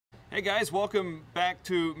Hey guys, welcome back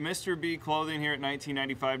to Mr. B Clothing here at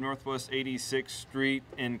 1995 Northwest 86th Street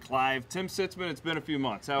in Clive. Tim Sitzmann, it's been a few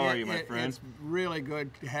months. How are you, my friend? It's really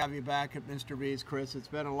good to have you back at Mr. B's, Chris. It's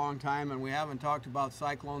been a long time, and we haven't talked about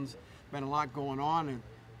Cyclones. Been a lot going on, and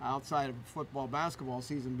outside of football, basketball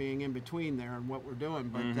season being in between there and what we're doing.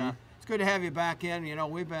 But it's good to have you back in. You know,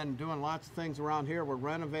 we've been doing lots of things around here. We're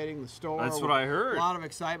renovating the store. That's what I heard. A lot of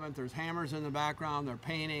excitement. There's hammers in the background. They're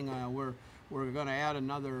painting. We're going to add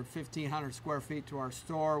another 1,500 square feet to our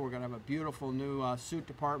store. We're going to have a beautiful new suit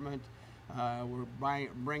department. We're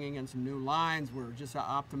bringing in some new lines. We're just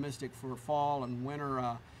optimistic for fall and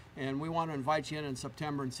winter. And we want to invite you in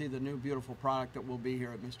September and see the new beautiful product that will be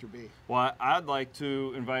here at Mr. B. Well, I'd like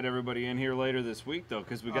to invite everybody in here later this week, though,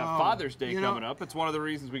 because we got Father's Day coming up. It's one of the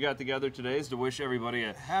reasons we got together today is to wish everybody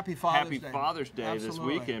a happy Father's Day Absolutely. This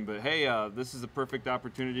weekend. But hey, this is a perfect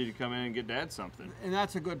opportunity to come in and get Dad something. And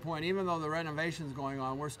that's a good point. Even though the renovation's going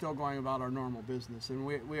on, we're still going about our normal business. And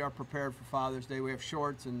we are prepared for Father's Day. We have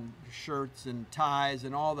shorts and shirts and ties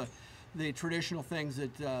and all the traditional things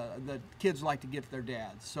that kids like to gift their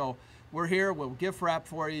dads. So we're here. We'll gift wrap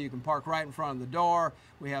for you. You can park right in front of the door.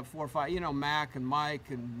 We have 4 or 5, Mac and Mike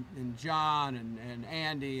and John and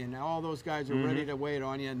Andy and all those guys are ready to wait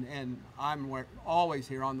on you. And I'm always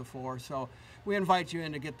here on the floor. So we invite you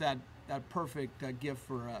in to get that perfect gift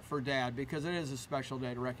for Dad, because it is a special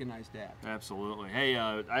day to recognize Dad. Absolutely. Hey,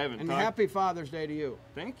 I haven't And happy Father's Day to you.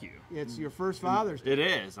 Thank you. It's your first Father's Day. It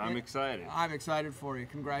is. I'm excited. I'm excited for you.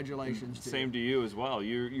 Congratulations to you. Same to you as well.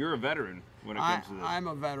 You're a veteran when it comes to this. I'm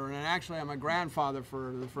a veteran, and actually I'm a grandfather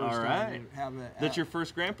for the first time. That's your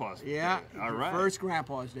first Grandpa's Day. Yeah. All right. First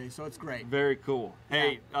Grandpa's Day, so it's great. Very cool.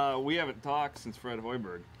 Hey, we haven't talked since Fred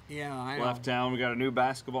Hoiberg left town. We got a new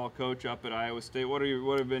basketball coach up at Iowa State. What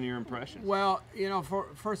have been your impressions? Well,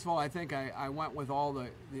 first of all, I think I went with all the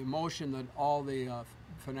emotion that all the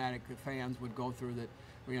Fanatic fans would go through. That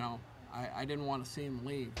I didn't want to see him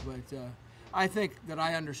leave, but I think that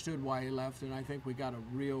I understood why he left, and I think we got a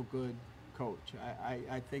real good coach.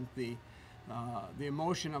 I think the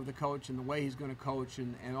emotion of the coach and the way he's going to coach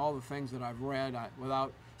and all the things that I've read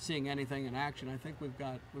without seeing anything in action, I think we've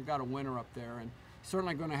got a winner up there, and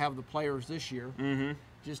certainly going to have the players this year.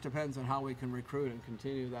 Just depends on how we can recruit and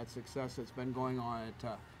continue that success that's been going on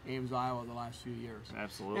at Ames, Iowa the last few years.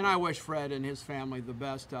 Absolutely. And I wish Fred and his family the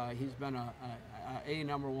best. He's been a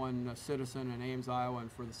 #1 citizen in Ames, Iowa,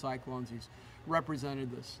 and for the Cyclones, he's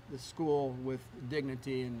represented the school with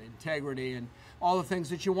dignity and integrity and all the things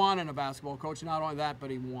that you want in a basketball coach. Not only that,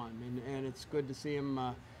 but he won, and it's good to see him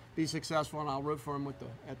be successful, and I'll root for him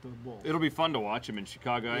at the Bulls. It'll be fun to watch him in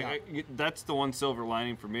Chicago. Yeah. That's the one silver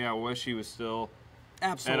lining for me. I wish he was still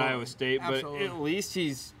at Absolutely. Iowa State, Absolutely. but at least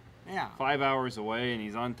he's 5 hours away and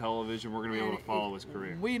he's on television. We're going to be able to follow his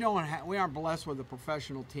career. We aren't blessed with a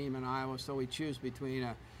professional team in Iowa, so we choose between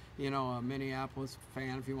a Minneapolis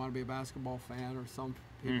fan, if you want to be a basketball fan, or some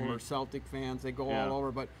people are Celtic fans. They go all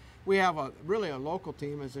over, but we have really a local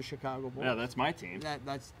team as the Chicago Bulls. Yeah, that's my team.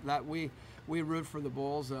 We root for the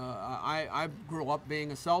Bulls. I grew up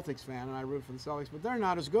being a Celtics fan, and I root for the Celtics, but they're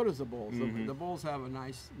not as good as the Bulls. The Bulls have a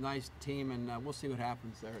nice team, and we'll see what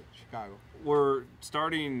happens there at Chicago. We're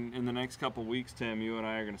starting in the next couple weeks, Tim. You and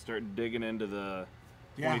I are going to start digging into the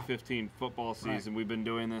 2015 football season. Right. We've been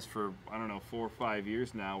doing this for 4 or 5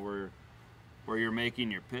 years now. Where you're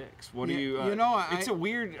making your picks. What do you?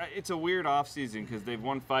 It's a weird off season because they've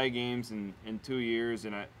won 5 games in 2 years,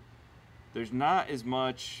 and there's not as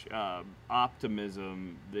much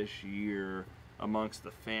optimism this year amongst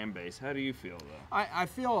the fan base. How do you feel, though? I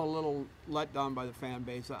feel a little let down by the fan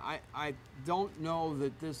base. I don't know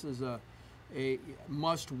that this is a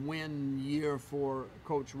must-win year for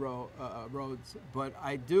Coach Rhodes, but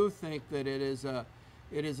I do think that it is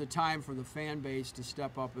a time for the fan base to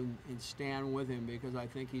step up and stand with him, because I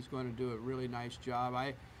think he's going to do a really nice job.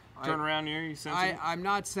 Turnaround year, you sensing? I'm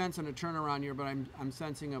not sensing a turnaround year, but I'm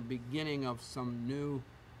sensing a beginning of some new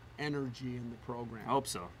energy in the program. I hope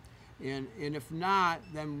so. And if not,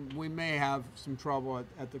 then we may have some trouble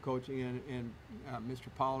at the coaching, and Mr.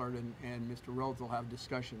 Pollard and Mr. Rhodes will have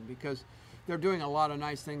discussion, because they're doing a lot of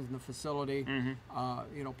nice things in the facility.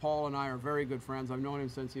 Paul and I are very good friends. I've known him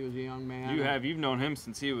since he was a young man. You've known him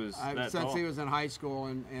since he was since he was in high school,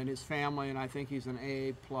 and his family, and I think he's an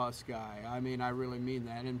A+ guy. I mean, I really mean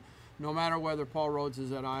that. And no matter whether Paul Rhodes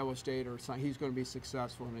is at Iowa State or something, he's going to be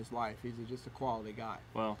successful in his life. He's just a quality guy.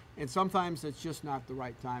 Well, and sometimes it's just not the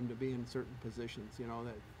right time to be in certain positions.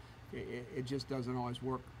 That it just doesn't always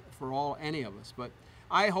work for any of us. But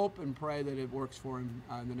I hope and pray that it works for him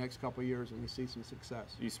in the next couple of years and we see some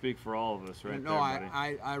success. You speak for all of us, right? No,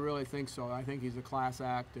 I really think so. I think he's a class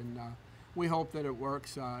act, and we hope that it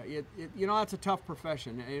works. You know, that's a tough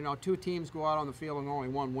profession. You know, 2 teams go out on the field and only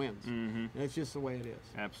 1 wins. It's just the way it is.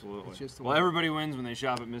 Absolutely. It's just the well, way everybody wins when they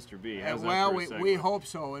shop at Mr. B. How's well, that for a we segue? hope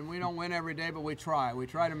so, and we don't win every day, but we try. We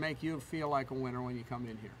try to make you feel like a winner when you come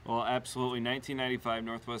in here. Well, absolutely. 1995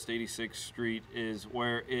 Northwest 86th Street is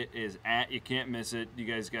where it is at. You can't miss it. You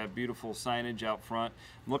guys got beautiful signage out front.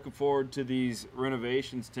 I'm looking forward to these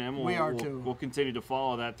renovations, Tim. We are too. We'll continue to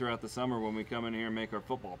follow that throughout the summer when we come in here and make our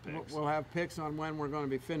football picks. We'll have picks on when we're going to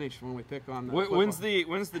be finished when we pick on the When's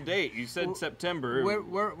the date? You said September.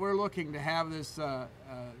 We're looking to have this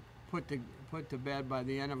put to bed by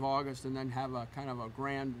the end of August, and then have a kind of a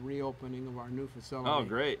grand reopening of our new facility. Oh,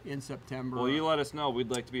 great. In September. Well, you let us know.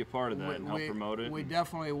 We'd like to be a part of that and help promote it. We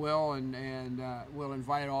definitely will, and we'll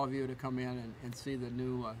invite all of you to come in and see the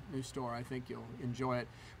new store. I think you'll enjoy it.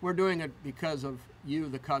 We're doing it because of you,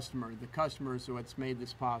 the customer. The customers are what's made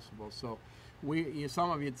this possible. So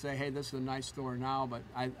some of you'd say, hey, this is a nice store now, but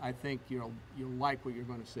I think you'll like what you're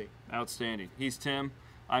going to see. Outstanding. He's Tim.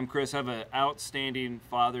 I'm Chris. Have an outstanding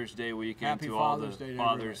Father's Day weekend to all the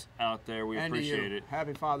fathers out there. We appreciate it.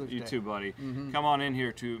 Happy Father's Day. You too, buddy. Come on in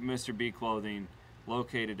here to Mr. B Clothing,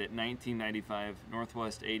 located at 1995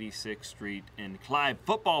 Northwest 86th Street in Clive.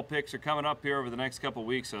 Football picks are coming up here over the next couple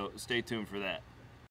weeks, so stay tuned for that.